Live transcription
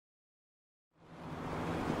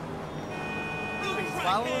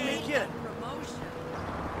following me, kid?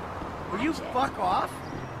 Will you fuck off?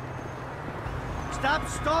 Stop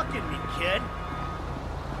stalking me, kid.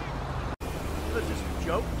 Was this a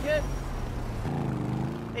joke, kid?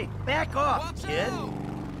 Hey, back off, kid.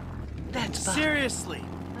 That's fine. Seriously,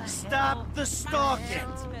 stop the stalking.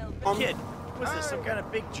 Kid, was this some kind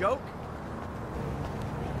of big joke?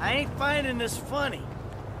 I ain't finding this funny.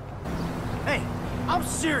 Hey, I'm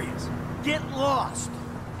serious. Get lost.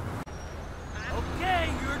 Okay,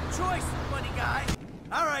 your choice, funny guy.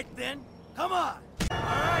 All right, then. Come on. All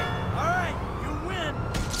right, you win.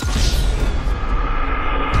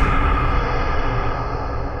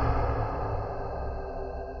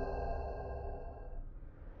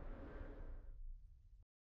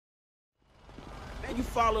 Man, you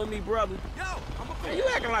following me, brother? Man, you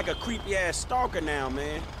acting like a creepy-ass stalker now,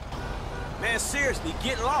 man. Man, seriously,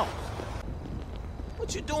 get lost.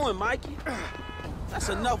 What you doing, Mikey? That's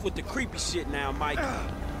enough with the creepy shit now, Mikey.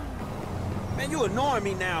 Man, you annoying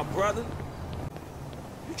me now, brother.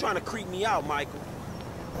 You trying to creep me out, Michael.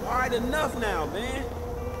 All right, enough now, man.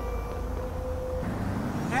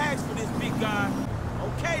 Ask for this big guy.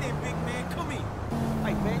 Okay then, big man, come here.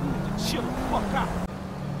 Hey, man, you need to chill the fuck out.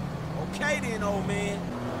 Okay then, old man.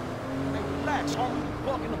 Hey, relax, homie. You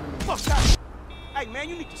bugging the fuck out. Hey, man,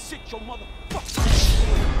 you need to sit your motherfucker.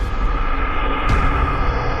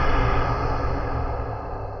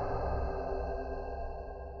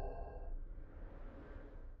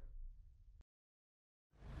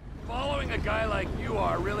 Following a guy like you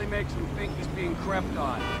are really makes him think he's being crept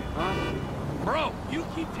on, huh? Bro, you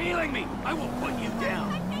keep tailing me. I will put you down.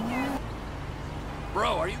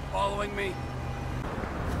 Bro, are you following me?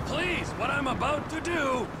 Please, what I'm about to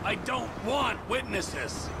do, I don't want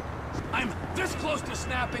witnesses. I'm this close to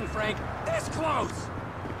snapping, Frank. This close!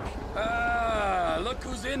 Look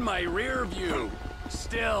who's in my rear view.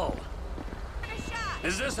 Still.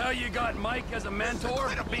 Is this how you got Mike as a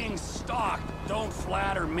mentor? Being stalked. Don't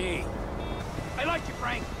flatter me. I like you,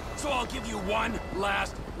 Frank, so I'll give you one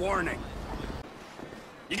last warning.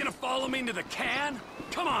 You gonna follow me into the can?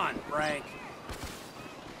 Come on, Frank.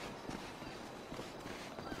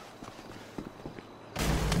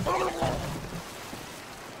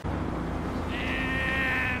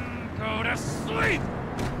 And go to sleep!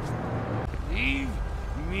 Leave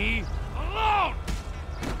me alone!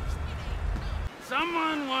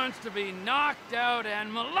 Someone wants to be knocked out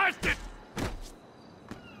and molested!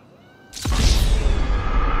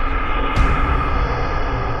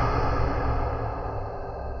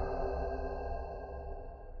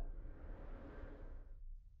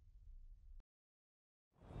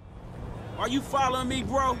 Are you following me,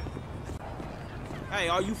 bro? Hey,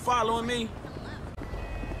 are you following me?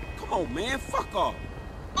 Come on, man, fuck off.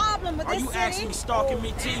 Are you actually stalking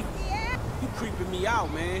me, T? You creeping me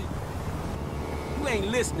out, man. You ain't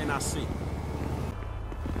listening, I see.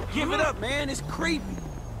 Give it up, man, it's creepy.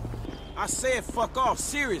 I said fuck off,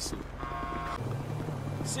 seriously.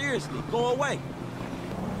 Seriously, go away.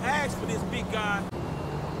 Ask for this big guy.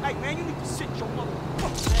 Hey, man, you need to sit your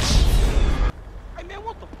motherfucking ass. Hey, man,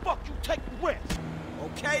 what the fuck you taking with?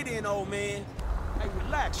 Okay then, old man. Hey,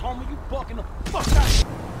 relax, homie, you bugging the fuck out.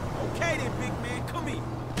 Okay then, big man, come here.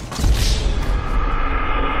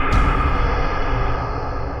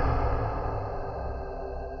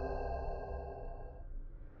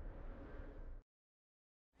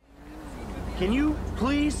 Can you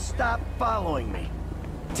please stop following me?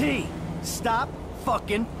 T, stop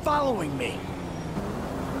fucking following me.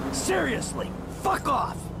 Seriously, fuck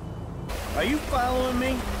off. Are you following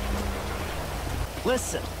me?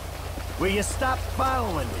 Listen, will you stop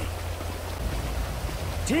following me?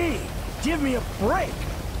 T, give me a break.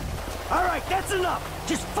 All right, that's enough.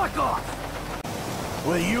 Just fuck off.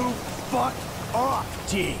 Will you fuck off,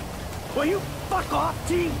 T? Will you fuck off,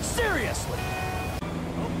 T? Seriously.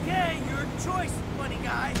 Okay, your choice, funny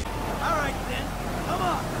guy. All right, then. Come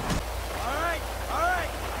on. All right,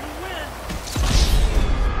 you win.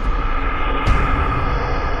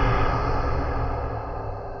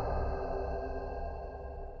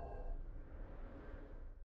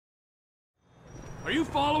 Are you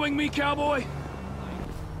following me, cowboy?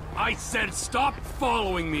 I said stop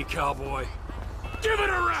following me, cowboy. Give it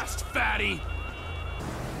a rest, fatty!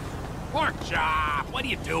 Pork chop, what are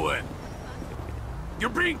you doing? You're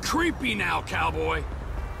being creepy now, cowboy.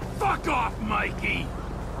 Fuck off, Mikey!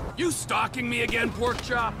 You stalking me again, pork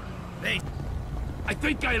chop? Hey, I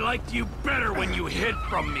think I liked you better when you hid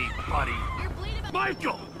from me, buddy.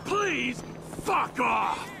 Michael, please, fuck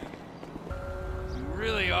off! You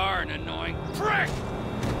really are an annoying prick!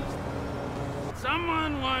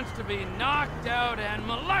 Someone wants to be knocked out and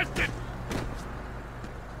molested!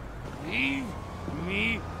 Leave